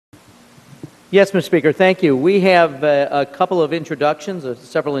Yes, Mr. Speaker, thank you. We have a couple of introductions,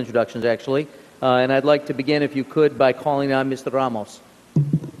 several introductions actually, and I'd like to begin, if you could, by calling on Mr. Ramos.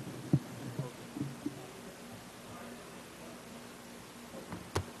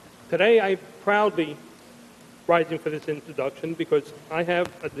 Today, I'm proudly rising for this introduction because I have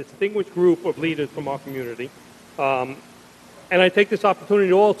a distinguished group of leaders from our community. And I take this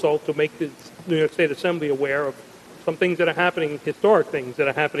opportunity also to make the New York State Assembly aware of some things that are happening, historic things that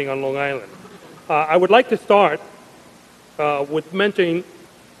are happening on Long Island. I would like to start with mentioning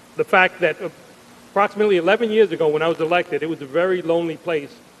the fact that approximately 11 years ago when I was elected, it was a very lonely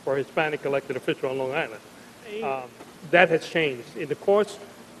place for a Hispanic elected official on Long Island. That has changed. In the course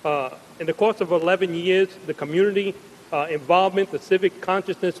of 11 years, the community involvement, the civic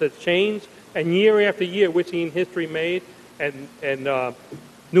consciousness has changed, and year after year we're seeing history made and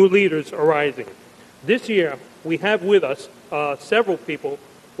new leaders arising. This year, we have with us several people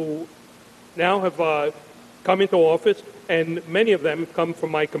who now have come into office, and many of them come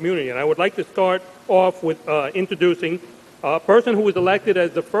from my community. And I would like to start off with introducing a person who was elected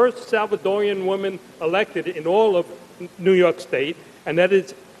as the first Salvadorian woman elected in all of New York State, and that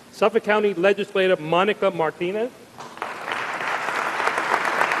is Suffolk County Legislator Monica Martinez.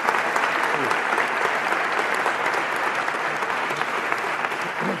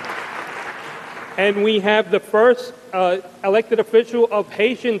 And we have the first elected official of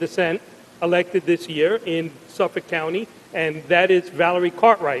Haitian descent elected this year in Suffolk County, and that is Valerie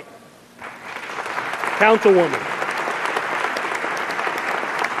Cartright, Councilwoman.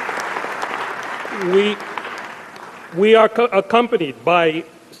 We are accompanied by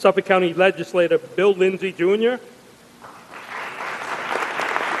Suffolk County Legislator Bill Lindsay Jr.,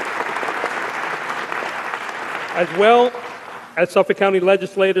 as well as Suffolk County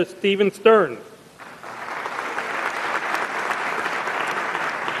Legislator Steven Stern.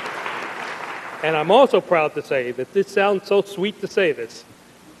 And I'm also proud to say that this sounds so sweet to say this,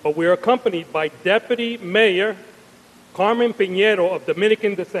 but we're accompanied by Deputy Mayor Carmen Pineyro of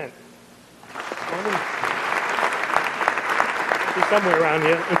Dominican descent. She's somewhere around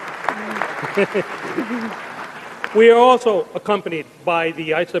here. We are also accompanied by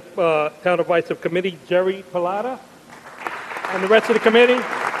the Islip, Town of Islip Committee, Jerry Pilata, and the rest of the committee.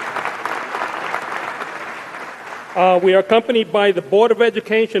 We are accompanied by the Board of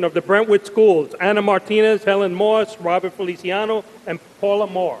Education of the Brentwood Schools, Anna Martinez, Helen Moss, Robert Feliciano, and Paula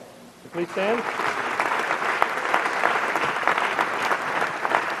Moore. Please stand.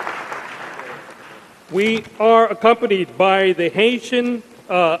 We are accompanied by the Haitian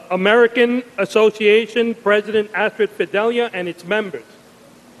American Association President Astrid Fidelia and its members.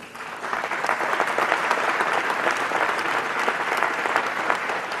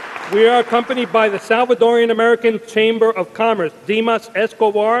 We are accompanied by the Salvadorean American Chamber of Commerce, Dimas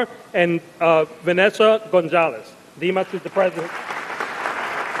Escobar and Vanessa Gonzalez. Dimas is the president.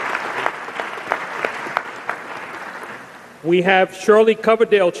 We have Shirley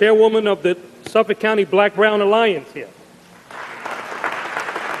Coverdale, chairwoman of the Suffolk County Black-Brown Alliance here.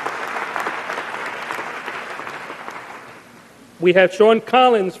 We have Sean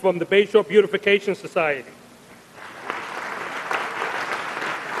Collins from the Bayshore Beautification Society.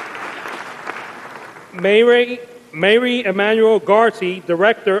 Mary Emmanuel Garci,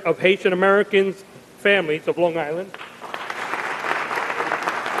 Director of Haitian American Families of Long Island.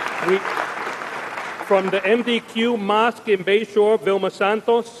 From the MDQ Mosque in Bayshore, Vilma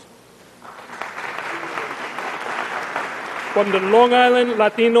Santos. From the Long Island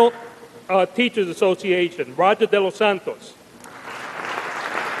Latino Teachers Association, Roger de los Santos.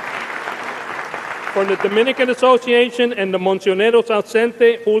 From the Dominican Association and the Monsioneros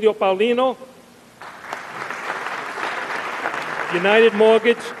Ausente, Julio Paulino. United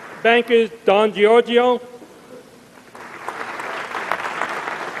Mortgage Bankers, Don Giorgio.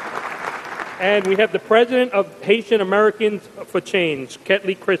 And we have the President of Haitian Americans for Change,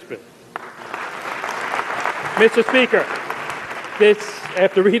 Ketley Crispin. Mr. Speaker,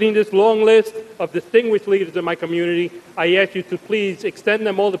 after reading this long list of distinguished leaders in my community, I ask you to please extend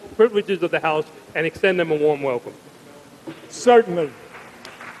them all the privileges of the House and extend them a warm welcome. Certainly.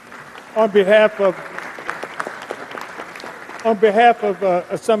 On behalf of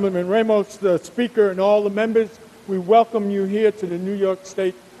Assemblyman Ramos, the Speaker, and all the members, we welcome you here to the New York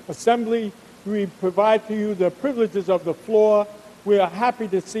State Assembly. We provide to you the privileges of the floor. We are happy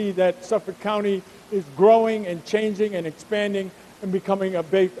to see that Suffolk County is growing and changing and expanding and becoming a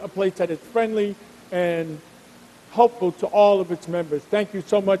place that is friendly and helpful to all of its members. Thank you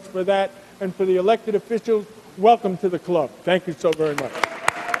so much for that. And for the elected officials, welcome to the club. Thank you so very much.